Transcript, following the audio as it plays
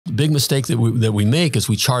big mistake that we make is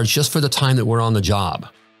we charge just for the time that we're on the job.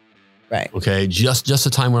 Right. Okay. Just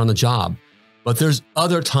the time we're on the job. But there's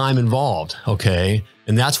other time involved. Okay.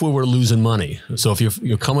 And that's where we're losing money. So if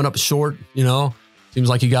you're coming up short, seems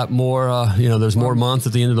like you got more, there's more month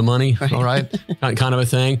at the end of the money. Right. All right. kind of a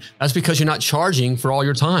thing. That's because you're not charging for all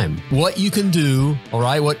your time. What you can do, all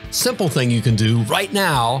right, what simple thing you can do right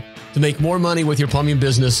now to make more money with your plumbing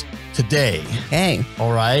business today. Okay.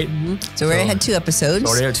 All right. So we already had 2 episodes.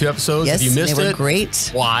 Already had 2 episodes. Yes, if you missed they were it, great.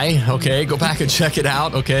 Why? Okay. Go back and check it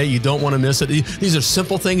out. Okay. You don't want to miss it. These are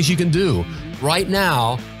simple things you can do right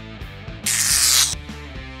now.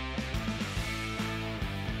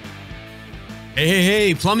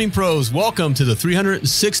 Hey, plumbing pros, welcome to the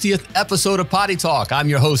 360th episode of Potty Talk. I'm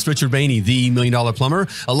your host, Richard Behney, the Million Dollar Plumber,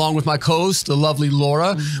 along with my co-host, the lovely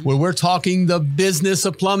Laura, where we're talking the business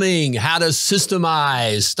of plumbing, how to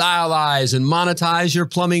systemize, stylize, and monetize your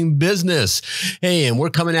plumbing business. Hey, and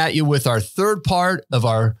we're coming at you with our 3rd part of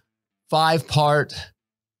our 5-part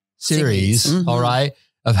series, all right,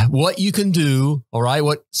 of what you can do, all right,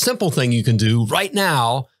 what simple thing you can do right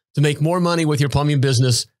now to make more money with your plumbing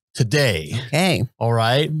business today. Okay. All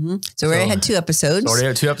right. So we already had 2 episodes. Already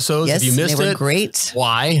had 2 episodes. Yes, if you missed they were it, great.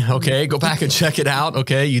 Why? Okay. Go back and check it out.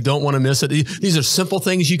 Okay. You don't want to miss it. These are simple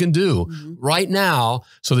things you can do right now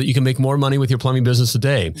so that you can make more money with your plumbing business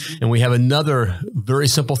today. And we have another very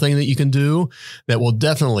simple thing that you can do that will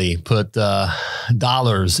definitely put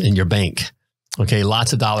dollars in your bank. Okay.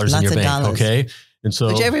 Lots of dollars in your bank. Okay. And so,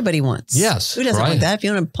 which everybody wants. Yes. Who doesn't want that? If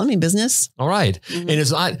you own a plumbing business. All right. And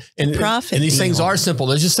it's not, and profit. And these things are simple.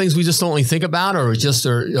 They're just things we just don't really think about or just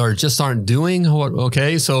aren't doing.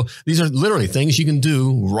 Okay. So these are literally things you can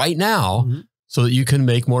do right now so that you can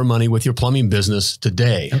make more money with your plumbing business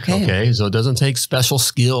today. Okay. So it doesn't take special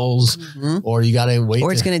skills or you got to wait.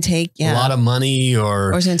 Or it's going to take a lot of money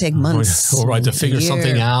or it's going to take months. Or to figure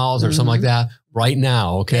something out or something like that. Right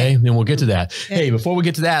now, okay? And we'll get to that. Hey, before we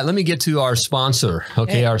get to that, let me get to our sponsor,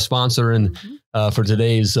 okay? Our sponsor for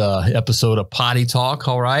today's episode of Potty Talk,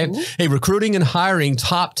 all right? Hey, recruiting and hiring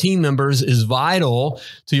top team members is vital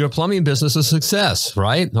to your plumbing business's success,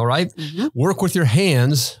 right? All right? Work with your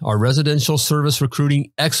hands, our residential service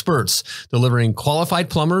recruiting experts, delivering qualified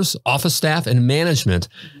plumbers, office staff, and management,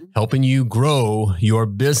 helping you grow your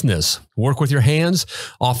business. Work with your hands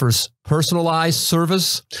offers personalized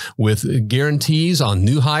service with guarantees on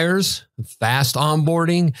new hires, fast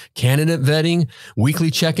onboarding, candidate vetting,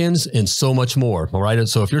 weekly check-ins, and so much more. All right. And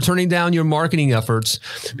so if you're turning down your marketing efforts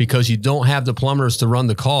because you don't have the plumbers to run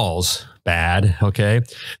the calls, bad. Okay.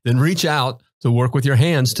 Then reach out to Work with Your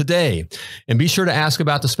Hands today. And be sure to ask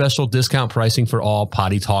about the special discount pricing for all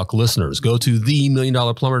Potty Talk listeners. Go to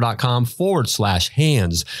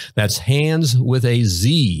themilliondollarplumber.com/hands. That's hands with a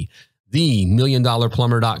Z.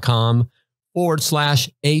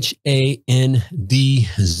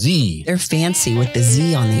 themilliondollarplumber.com/HANDZ. They're fancy with the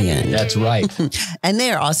Z on the end. That's right. And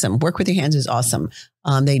they're awesome. Work with Your Hands is awesome.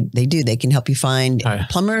 They can help you find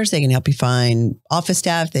plumbers. They can help you find office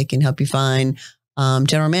staff. They can help you find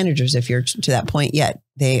general managers, if you're to that point yet.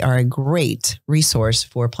 They are a great resource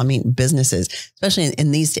for plumbing businesses, especially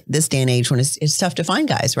in this day and age when it's tough to find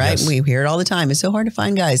guys, right? Yes. We hear it all the time. It's so hard to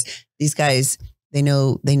find guys. These guys, they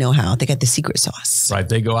know how. They got the secret sauce. Right.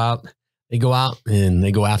 They go out and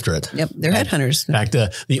they go after it. Yep. They're headhunters. In fact,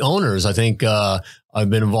 the owners, I think,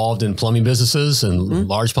 I've been involved in plumbing businesses and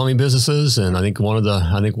large plumbing businesses. And I think one of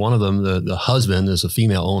them, the husband is a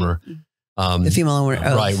female owner. The female owner,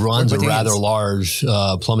 runs a rather large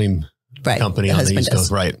plumbing company on the East Coast,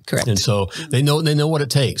 right? Correct. And so they know what it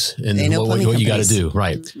takes and what you got to do,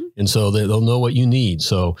 right? And so they'll know what you need.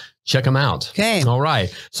 So check them out. Okay. All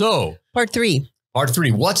right. So Part 3.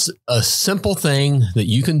 What's a simple thing that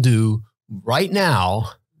you can do right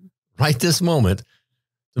now, right this moment,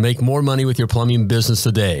 to make more money with your plumbing business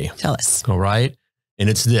today? Tell us. All right. And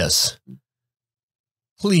it's this.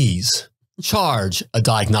 Please charge a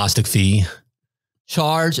diagnostic fee.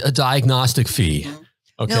 Charge a diagnostic fee.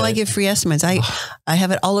 Okay. No, I give free estimates. I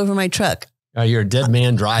have it all over my truck. You're a dead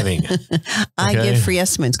man driving. I give free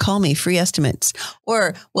estimates. Call me, free estimates.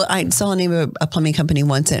 Or, I saw the name of a plumbing company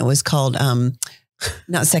once and it was called,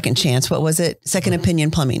 not Second Chance. What was it? Second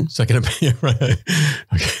Opinion Plumbing. Second Opinion, right. Okay,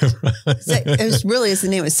 right. It's the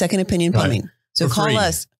name of Second Opinion Plumbing. Right. So call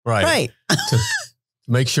us. Right.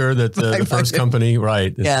 Make sure that the first company,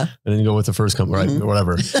 right. Yeah. And then go with the first company, right. Or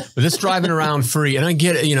whatever. But it's driving around free. And I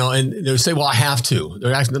get it, and they say, well, I have to.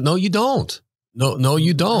 They're asking, no, you don't. No,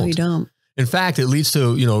 you don't. No, you don't. In fact, it leads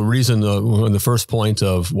to, reason in the first point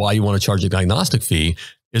of why you want to charge a diagnostic fee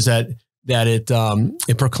is that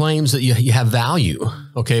it proclaims that you have value.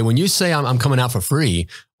 Okay. When you say I'm coming out for free,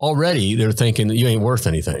 already they're thinking that you ain't worth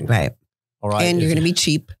anything. Right. All right. And you're going to be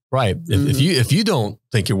cheap. Right. If you don't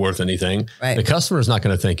think you're worth anything, the customer is not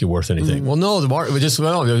going to think you're worth anything. Well, no, the market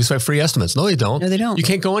we expect free estimates. No, they don't. No, they don't. You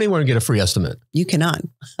can't go anywhere and get a free estimate. You cannot.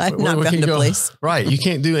 I've not found a place. Right. You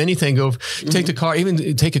can't do anything. Go take the car,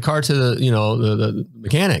 even take a car to the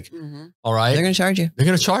mechanic. All right. They're going to charge you. They're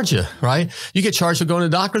going to charge you. Right. You get charged for going to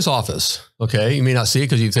the doctor's office. Okay. You may not see it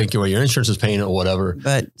because you think your insurance is paying it or whatever.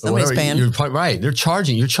 But somebody's paying. Right. They're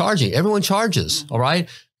charging. You're charging. Everyone charges. All right.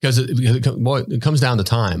 Because it comes down to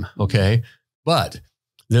time. Okay. But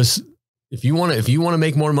if you want to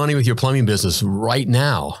make more money with your plumbing business right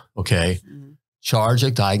now, okay, charge a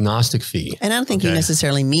diagnostic fee. And I don't think you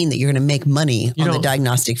necessarily mean that you're going to make money on the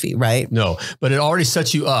diagnostic fee, right? No, but it already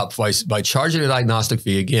sets you up by charging a diagnostic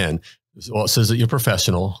fee again. Well, it says that you're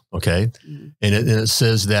professional, okay, and it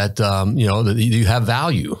says that that you have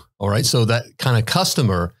value. All right, so that kind of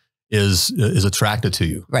customer is attracted to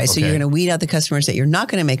you, right? Okay? So you're going to weed out the customers that you're not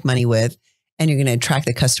going to make money with. And you're going to attract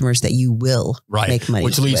the customers that you will make money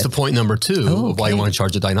with. Which leads to point number 2 of why you want to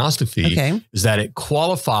charge a diagnostic fee is that it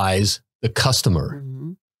qualifies the customer.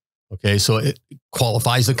 Okay. So it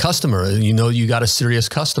qualifies the customer. You got a serious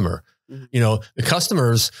customer. The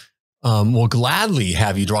customers will gladly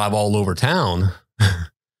have you drive all over town.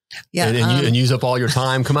 And use up all your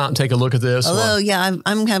time. Come out and take a look at this. Although,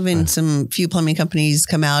 I'm having some few plumbing companies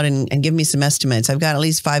come out and give me some estimates. I've got at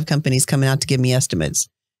least 5 companies coming out to give me estimates.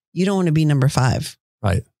 You don't want to be number 5.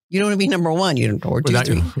 Right. You don't want to be number 1. You don't, or 2,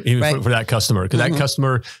 3. Even for that customer, because that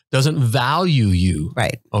customer doesn't value you.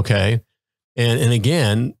 Right. Okay. And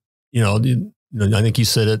again, I think you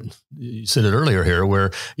said it earlier here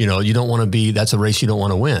where, you don't want to be, that's a race you don't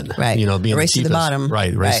want to win. Right. Being race to the bottom.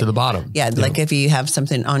 Right. Race to the bottom. Yeah. Like if you have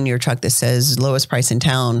something on your truck that says lowest price in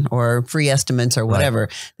town or free estimates or whatever,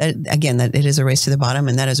 that it is a race to the bottom,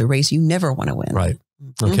 and that is a race you never want to win. Right.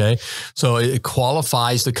 Okay. So it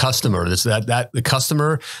qualifies the customer. It's that the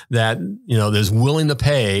customer that, is willing to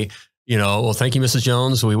pay, well, thank you, Mrs.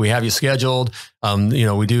 Jones. We have you scheduled.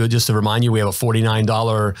 We do, just to remind you, we have a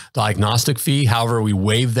 $49 diagnostic fee. However, we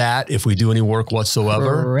waive that if we do any work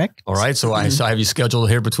whatsoever. Correct. All right. So I have you scheduled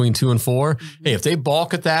here between 2 and 4. Hey, if they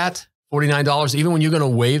balk at that, $49, even when you're going to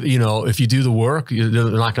waive, if you do the work, they're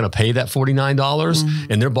not going to pay that $49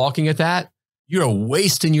 and they're balking at that. You're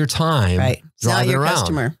wasting your time driving around.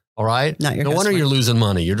 Customer. All right. Not your customer. No wonder you're losing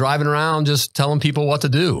money. You're driving around just telling people what to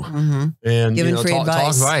do and giving free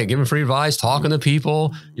advice. Giving free advice, talking to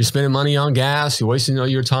people. You're spending money on gas. You're wasting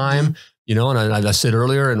your time. And I said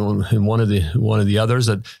earlier in one of the others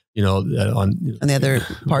that on the other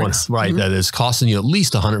parts, that is costing you at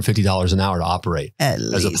least $150 an hour to operate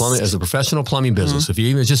as a professional plumbing business. If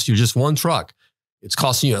you're just one truck, it's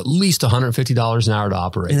costing you at least $150 an hour to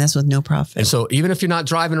operate. And that's with no profit. And so even if you're not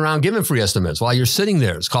driving around giving free estimates while you're sitting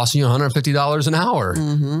there, it's costing you $150 an hour.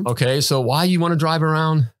 Okay. So why you want to drive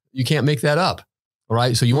around? You can't make that up. All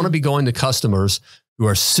right. So you want to be going to customers who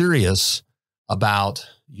are serious about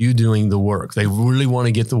you doing the work. They really want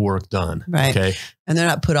to get the work done. Right. Okay. And they're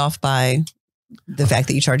not put off by the fact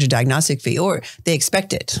that you charge a diagnostic fee, or they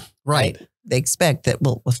expect it. Right. They expect that,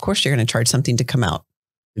 well, of course you're going to charge something to come out.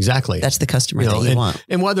 Exactly. That's the customer that you want.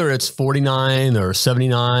 And whether it's $49 or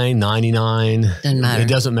 $79, $99, doesn't matter. It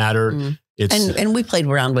doesn't matter. And we played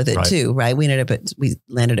around with it too, right? We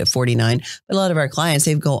landed at $49, but a lot of our clients,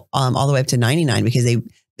 they go all the way up to $99 because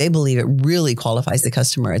they believe it really qualifies the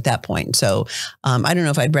customer at that point. So I don't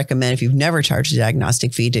know if I'd recommend, if you've never charged a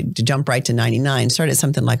diagnostic fee, to jump right to $99, start at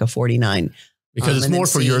something like a $49. Because it's more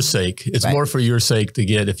for your sake. It's more for your sake to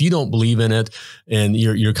get, if you don't believe in it and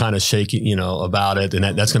you're kind of shaking, about it, and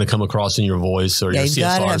that's going to come across in your voice or your CSR's voice.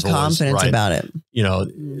 Yeah, you got to have confidence about it.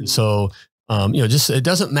 So, just, it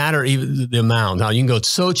doesn't matter even the amount. Now you can go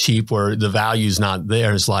so cheap where the value's not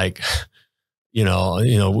there. It's like, we have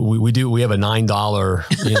a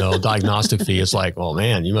 $9, diagnostic fee. It's like, well,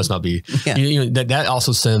 man, you must not be, that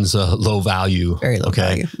also sends a low value. Very low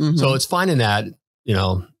value. So it's finding that,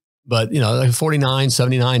 but, like 49,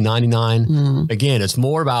 79, 99, again, it's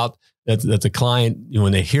more about that the client,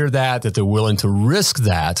 when they hear that they're willing to risk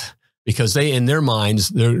that because in their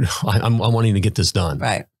minds, I'm wanting to get this done.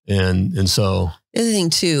 Right. And so the other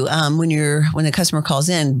thing too, when the customer calls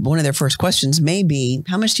in, one of their first questions may be,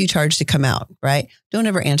 how much do you charge to come out? Right. Don't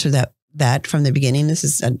ever answer that from the beginning. This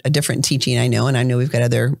is a different teaching, I know. And I know we've got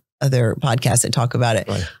other podcasts that talk about it,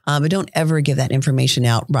 but don't ever give that information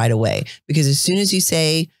out right away, because as soon as you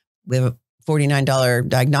say, we have a $49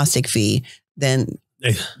 diagnostic fee, then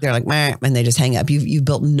they're like, meh, and they just hang up. You've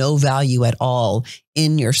built no value at all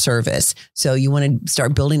in your service. So you want to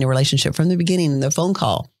start building a relationship from the beginning in the phone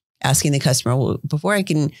call. asking the customer, well, before I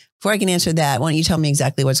can answer that, why don't you tell me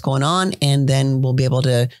exactly what's going on? And then we'll be able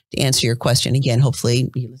to answer your question. Again,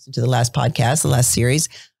 hopefully you listened to the last podcast, the last series,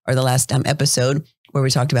 or the last episode where we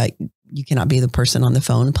talked about you cannot be the person on the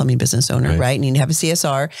phone, plumbing business owner, right? You need to have a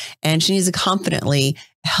CSR, and she needs to confidently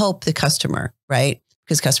help the customer, right?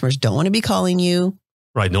 Because customers don't want to be calling you.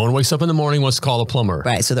 Right. No one wakes up in the morning, wants to call a plumber.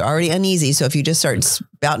 Right. So they're already uneasy. So if you just start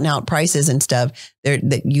spouting out prices and stuff, you're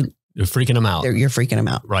freaking them out. You're freaking them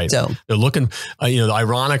out. Right. So they're looking,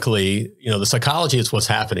 ironically, the psychology is what's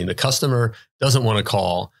happening. The customer doesn't want to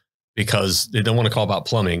call because they don't want to call about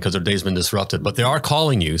plumbing because their day's been disrupted, but they are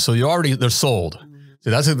calling you. So they're sold. So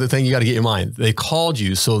that's the thing you got to get in mind. They called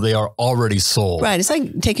you, so they are already sold. Right. It's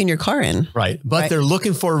like taking your car in. Right. But they're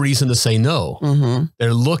looking for a reason to say no. Mm-hmm.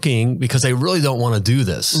 They're looking because they really don't want to do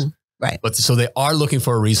this. Right. But so they are looking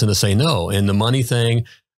for a reason to say no. And the money thing,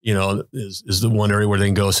 is the one area where they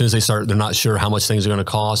can go. As soon as they're not sure how much things are going to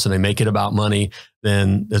cost and they make it about money,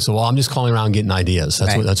 then it's, well, I'm just calling around getting ideas.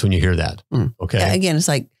 That's when you hear that. Okay. Yeah, again, it's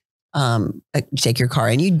like you take your car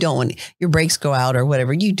and you don't want your brakes go out or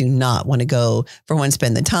whatever. You do not want to go for one,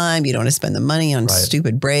 spend the time. You don't want to spend the money on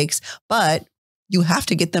stupid brakes, but you have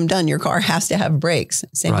to get them done. Your car has to have brakes.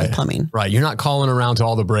 Same with plumbing. Right. You're not calling around to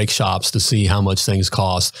all the brake shops to see how much things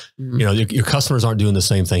cost. Your customers aren't doing the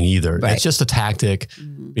same thing either. Right. It's just a tactic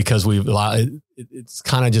because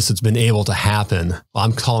it's been able to happen.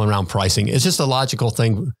 I'm calling around pricing. It's just a logical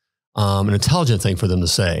thing, an intelligent thing for them to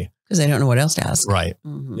say. Because they don't know what else to ask. Right.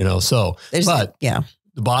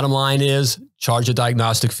 The bottom line is charge a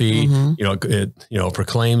diagnostic fee. It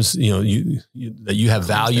proclaims, that you have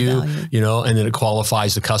value, and then it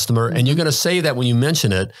qualifies the customer. And you're going to say that when you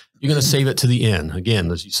mention it, you're going to save it to the end. Again,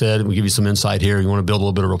 as you said, we give you some insight here. You want to build a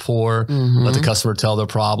little bit of rapport, let the customer tell their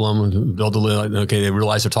problem, they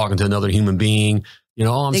realize they're talking to another human being.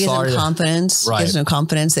 I'm sorry. Gives them confidence. Right. Gives them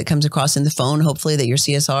confidence that comes across in the phone. Hopefully that your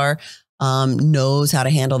CSR knows how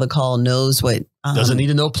to handle the call, knows what doesn't need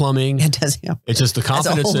to know plumbing. It does. Yeah. It's just the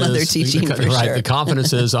confidence. That's a whole other teaching for sure. The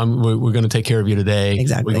confidence is we're going to take care of you today.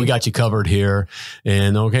 Exactly. We got you covered here,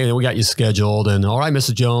 and then we got you scheduled. And all right,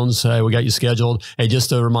 Mrs. Jones, we got you scheduled. Hey,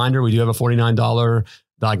 just a reminder, we do have a $49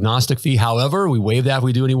 diagnostic fee. However, we waive that if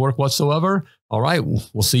we do any work whatsoever. All right,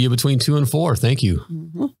 we'll see you between 2 and 4. Thank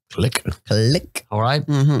you. Click. All right,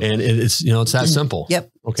 and it's it's that simple. Yep.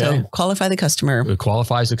 Okay. So qualify the customer. It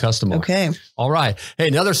qualifies the customer. Okay. All right. Hey,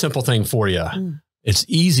 another simple thing for you. It's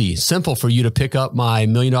simple for you to pick up my $1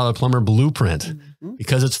 Million Plumber blueprint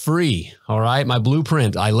because it's free. All right, my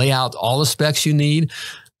blueprint. I lay out all the specs you need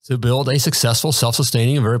to build a successful,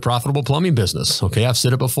 self-sustaining, and very profitable plumbing business. Okay, I've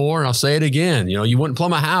said it before, and I'll say it again. You wouldn't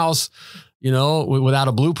plumb a house, without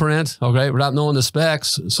a blueprint, okay, without knowing the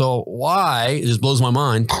specs. So why, it just blows my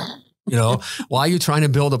mind, why are you trying to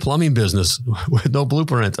build a plumbing business with no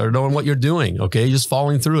blueprint or knowing what you're doing? Okay, just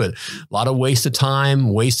falling through it. A lot of wasted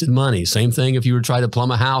time, wasted money. Same thing if you were trying to plumb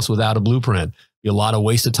a house without a blueprint. A lot of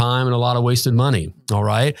wasted time and a lot of wasted money. All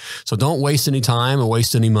right. So don't waste any time and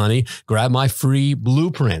waste any money. Grab my free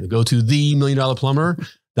blueprint. Go to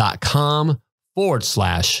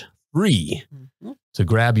themilliondollarplumber.com/free to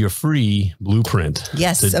grab your free blueprint.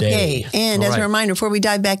 Yes. Today. Okay. And as a reminder, before we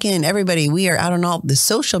dive back in, everybody, we are out on all the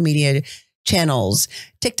social media channels,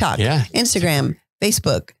 TikTok, Instagram,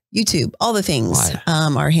 Facebook, YouTube, all the things.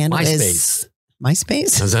 Our handle is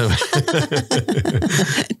MySpace.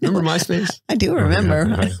 Remember MySpace? I do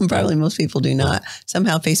remember. Probably most people do not.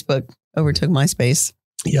 Somehow Facebook overtook MySpace.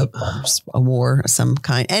 Yep. A war of some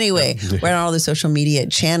kind. Anyway, we're on all the social media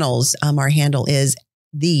channels. Our handle is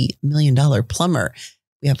the $1 Million Plumber.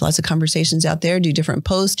 We have lots of conversations out there, do different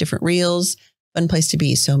posts, different reels, fun place to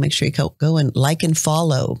be. So make sure you go and like and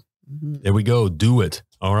follow. There we go. Do it.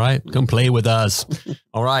 All right. Come play with us.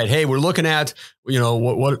 All right. Hey, we're looking at,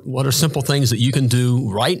 what are simple things that you can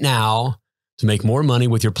do right now to make more money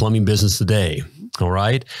with your plumbing business today. All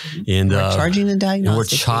right. And we're charging a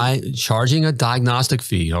diagnostic fee. Charging a diagnostic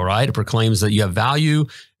fee. All right. It proclaims that you have value,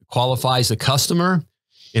 qualifies the customer.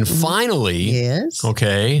 And finally,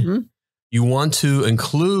 you want to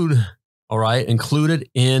include it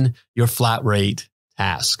in your flat rate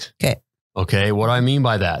task. Okay. What do I mean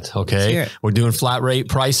by that? Okay. We're doing flat rate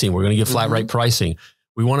pricing. We're going to give flat rate pricing.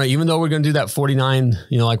 We want to, even though we're going to do that 49,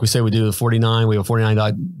 like we say, we do the 49, we have a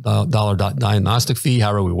 $49 diagnostic fee.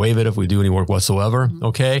 However, we waive it if we do any work whatsoever.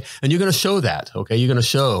 Okay. And you're going to show that. Okay. You're going to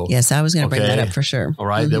show. Yes. I was going to bring that up for sure. All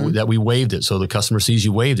right. That we waived it. So the customer sees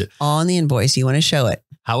you waived it. On the invoice. You want to show it.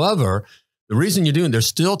 However, the reason you're doing, there's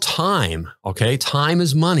still time. Okay. Time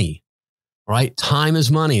is money. Right? Time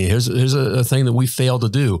is money. Here's a thing that we fail to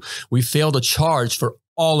do. We fail to charge for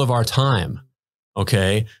all of our time.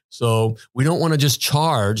 Okay. So we don't want to just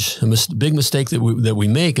charge. Big mistake that we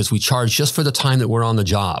make is we charge just for the time that we're on the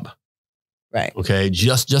job. Right. Okay.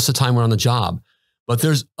 Just the time we're on the job. But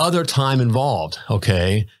there's other time involved.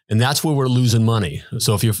 Okay. And that's where we're losing money.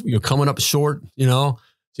 So if you're coming up short,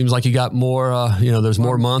 seems like you got more, there's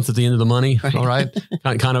more month at the end of the money. Right. All right.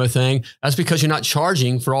 kind of a thing. That's because you're not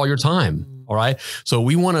charging for all your time. All right. So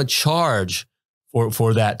we want to charge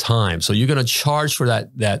for that time. So you're going to charge for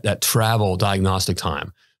that travel diagnostic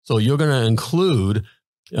time. So you're going to include,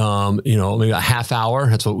 maybe a half hour.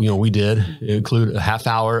 That's what, we did include a half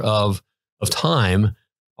hour of time.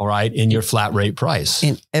 All right. In your flat rate price.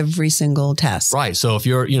 In every single task. Right. So if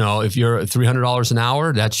you're $300 an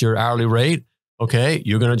hour, that's your hourly rate. Okay.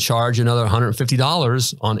 You're going to charge another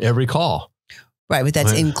 $150 on every call. Right, but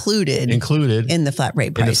that's included in the flat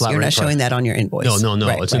rate price. You're not showing that on your invoice. No.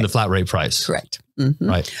 It's in the flat rate price. Correct.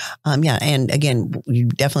 Right. Yeah. And again, you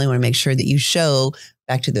definitely want to make sure that you show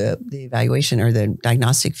back to the evaluation or the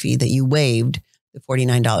diagnostic fee that you waived the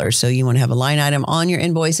 $49. So you want to have a line item on your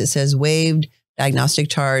invoice that says waived diagnostic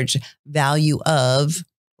charge value of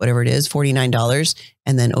whatever it is, $49.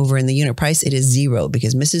 And then over in the unit price, it is $0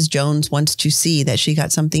 because Mrs. Jones wants to see that she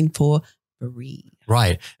got something for free.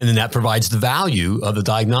 Right. And then that provides the value of the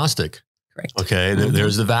diagnostic. Correct. Okay.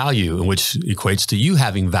 There's the value, which equates to you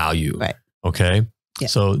having value. Right. Okay. Yeah.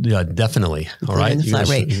 So yeah, definitely. All right. The flat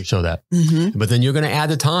rate. You show that. But then you're going to add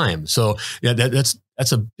the time. So yeah, that's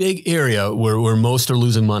a big area where most are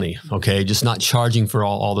losing money. Okay. Just not charging for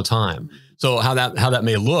all the time. So how that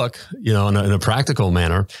may look, in a practical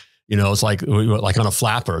manner, it's like on a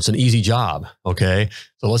flapper, it's an easy job. Okay.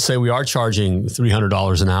 So let's say we are charging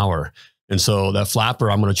 $300 an hour. And so that flapper,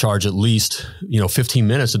 I'm going to charge at least, 15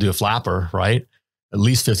 minutes to do a flapper, right? At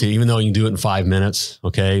least 15, even though you can do it in 5 minutes.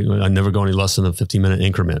 Okay. I never go any less than a 15-minute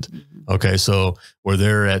increment. Okay. So we're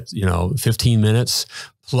there at, 15 minutes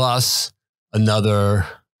plus another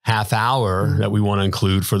half hour that we want to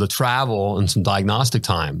include for the travel and some diagnostic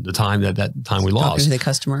time, the time that time we lost. Talking to the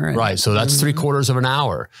customer. Right. So that's 3/4 of an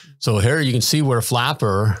hour. So here you can see where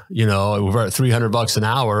flapper, we're at $300 an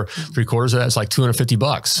hour, 3/4 of that's like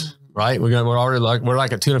 $250. Right. We're already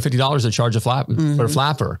like at $250 to charge a for a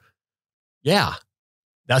flapper. Yeah.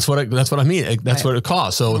 That's what I mean. That's what it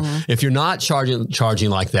costs. So if you're not charging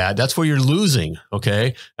like that, that's where you're losing.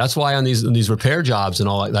 Okay. That's why on these repair jobs and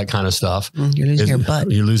all that kind of stuff, you're losing your butt.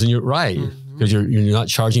 You're losing your right because you're not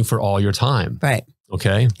charging for all your time. Right.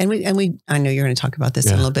 Okay. And we I know you're going to talk about this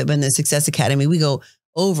in a little bit, but in the Success Academy, we go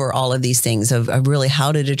over all of these things of really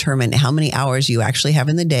how to determine how many hours you actually have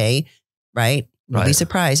in the day. Right. You'll be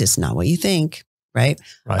surprised. It's not what you think. Right.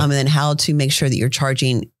 And then how to make sure that you're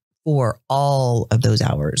charging for all of those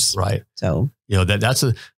hours. Right. So, that's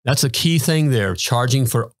a key thing there. Charging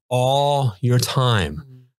for all your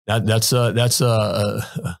time. That's a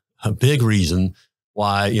big reason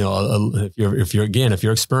why, if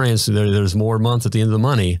you're experienced, there's more month at the end of the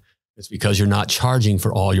money. It's because you're not charging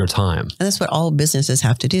for all your time. And that's what all businesses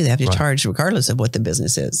have to do. They have to charge regardless of what the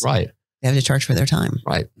business is. Right. They have to charge for their time.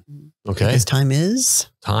 Right. Okay. Because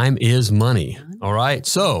time is money. All right.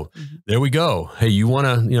 So there we go. Hey, you want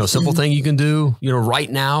to, simple thing you can do, right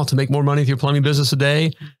now to make more money with your plumbing business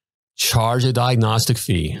today, charge a diagnostic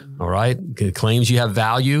fee. All right. It claims you have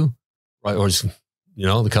value, right? Or just,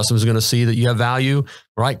 the customers are going to see that you have value,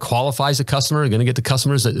 right? Qualifies the customer. You're going to get the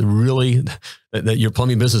customers that really, that your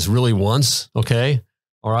plumbing business really wants. Okay.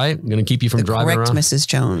 All right. I'm going to keep you from driving around. Mrs.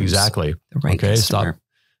 Jones. Exactly. The right okay. Customer. Stop.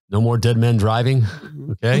 No more dead men driving.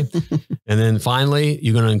 Okay. And then finally,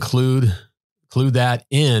 you're going to include that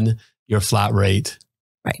in your flat rate.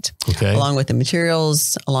 Right. Okay. Along with the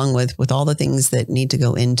materials, along with all the things that need to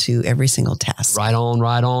go into every single task. Right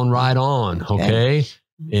on. Okay.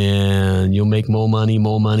 And you'll make more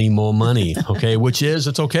money. Okay. Which is,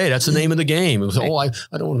 it's okay. That's the name of the game. It was, I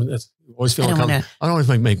don't want to, always feel uncomfortable. I don't want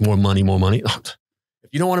to make more money.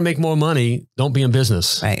 You don't want to make more money, don't be in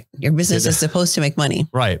business. Right. Your business is supposed to make money.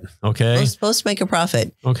 Right. Okay. It's supposed to make a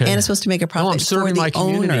profit. Okay. And it's supposed to make a profit. No, I'm serving my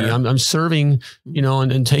community. I'm serving,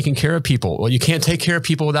 and taking care of people. Well, you can't take care of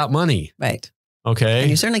people without money. Right. Okay. And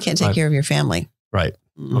you certainly can't take care of your family. Right.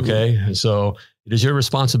 Okay. So it is your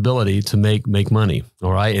responsibility to make money.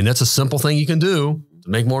 All right. And that's a simple thing you can do to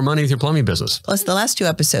make more money with your plumbing business. Plus the last 2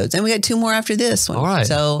 episodes. And we got 2 more after this one. All right.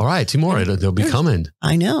 So, all right. 2 more. They'll be coming.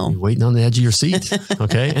 I know. You're waiting on the edge of your seat.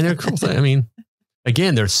 Okay. And they're cool things. I mean,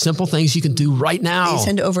 again, there's simple things you can do right now. They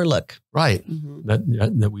tend to overlook. Right.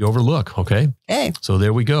 That we overlook. Okay. Okay. So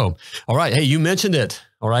there we go. All right. Hey, you mentioned it.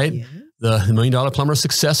 All right. Yes. the Million Dollar Plumber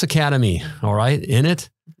Success Academy. All right. In it.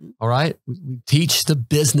 All right. We teach the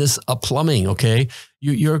business of plumbing. Okay.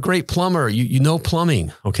 You're a great plumber. You know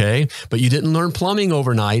plumbing. Okay. But you didn't learn plumbing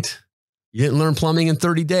overnight. You didn't learn plumbing in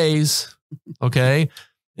 30 days. Okay.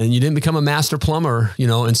 And you didn't become a master plumber,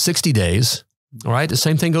 in 60 days. All right. The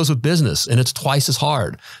same thing goes with business, and it's twice as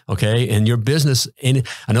hard. Okay. And your business, and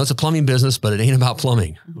I know it's a plumbing business, but it ain't about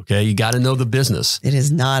plumbing. Okay. You got to know the business. It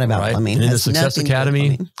is not about plumbing. And in the Success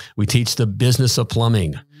Academy, we teach the business of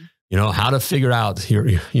plumbing. How to figure out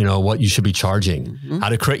what you should be charging, how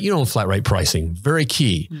to create your own flat rate pricing. Very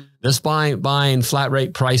key. Just buying flat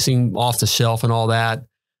rate pricing off the shelf and all that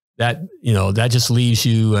just leaves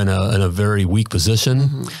you in a very weak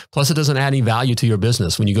position. Plus, it doesn't add any value to your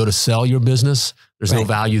business. When you go to sell your business, there's no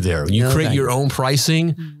value there. When you create your own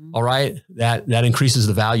pricing, all right, that increases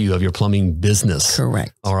the value of your plumbing business.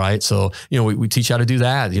 Correct. All right. So, we teach how to do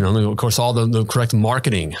that. Of course, all the correct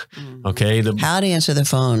marketing. Okay. How to answer the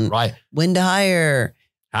phone. Right. When to hire.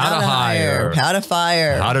 How to hire. How to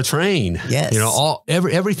fire. How to train. Yes.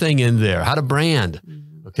 Everything in there. How to brand.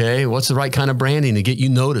 Okay. What's the right kind of branding to get you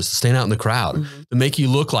noticed, to stand out in the crowd, to make you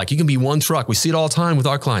look like you can be one truck. We see it all the time with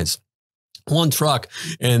our clients. One truck,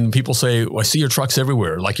 and people say, well, I see your trucks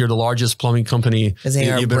everywhere. Like you're the largest plumbing company.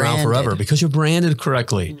 You've been around forever because you're branded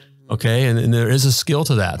correctly. Okay. And there is a skill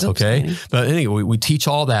to that. Okay. But anyway, we teach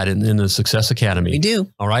all that in the Success Academy. We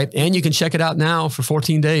do. All right. And you can check it out now for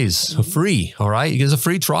 14 days free. All right. You get a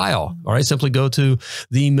free trial. All right. Simply go to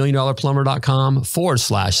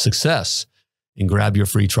themilliondollarplumber.com/success and grab your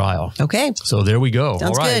free trial. Okay. So there we go.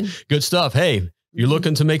 Sounds all right. Good stuff. Hey, you're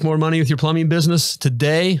looking to make more money with your plumbing business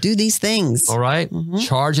today? Do these things. All right.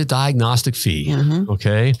 Charge a diagnostic fee.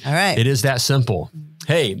 Okay. All right. It is that simple.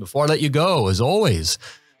 Hey, before I let you go, as always,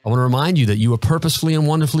 I want to remind you that you were purposefully and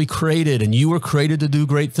wonderfully created, and you were created to do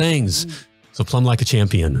great things. So plumb like a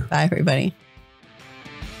champion. Bye, everybody.